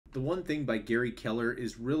The One Thing by Gary Keller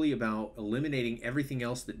is really about eliminating everything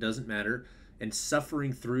else that doesn't matter and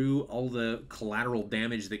suffering through all the collateral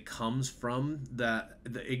damage that comes from the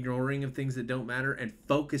ignoring of things that don't matter and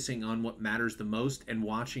focusing on what matters the most and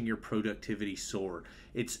watching your productivity soar.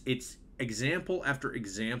 It's example after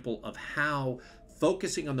example of how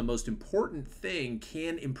focusing on the most important thing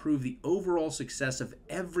can improve the overall success of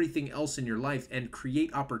everything else in your life and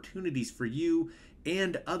create opportunities for you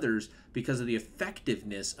and others because of the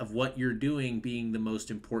effectiveness of what you're doing being the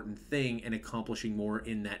most important thing and accomplishing more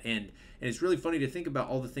in that end. And it's really funny to think about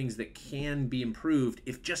all the things that can be improved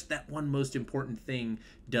if just that one most important thing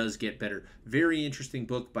does get better. Very interesting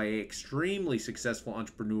book by an extremely successful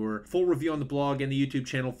entrepreneur. Full review on the blog and the YouTube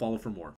channel. Follow for more.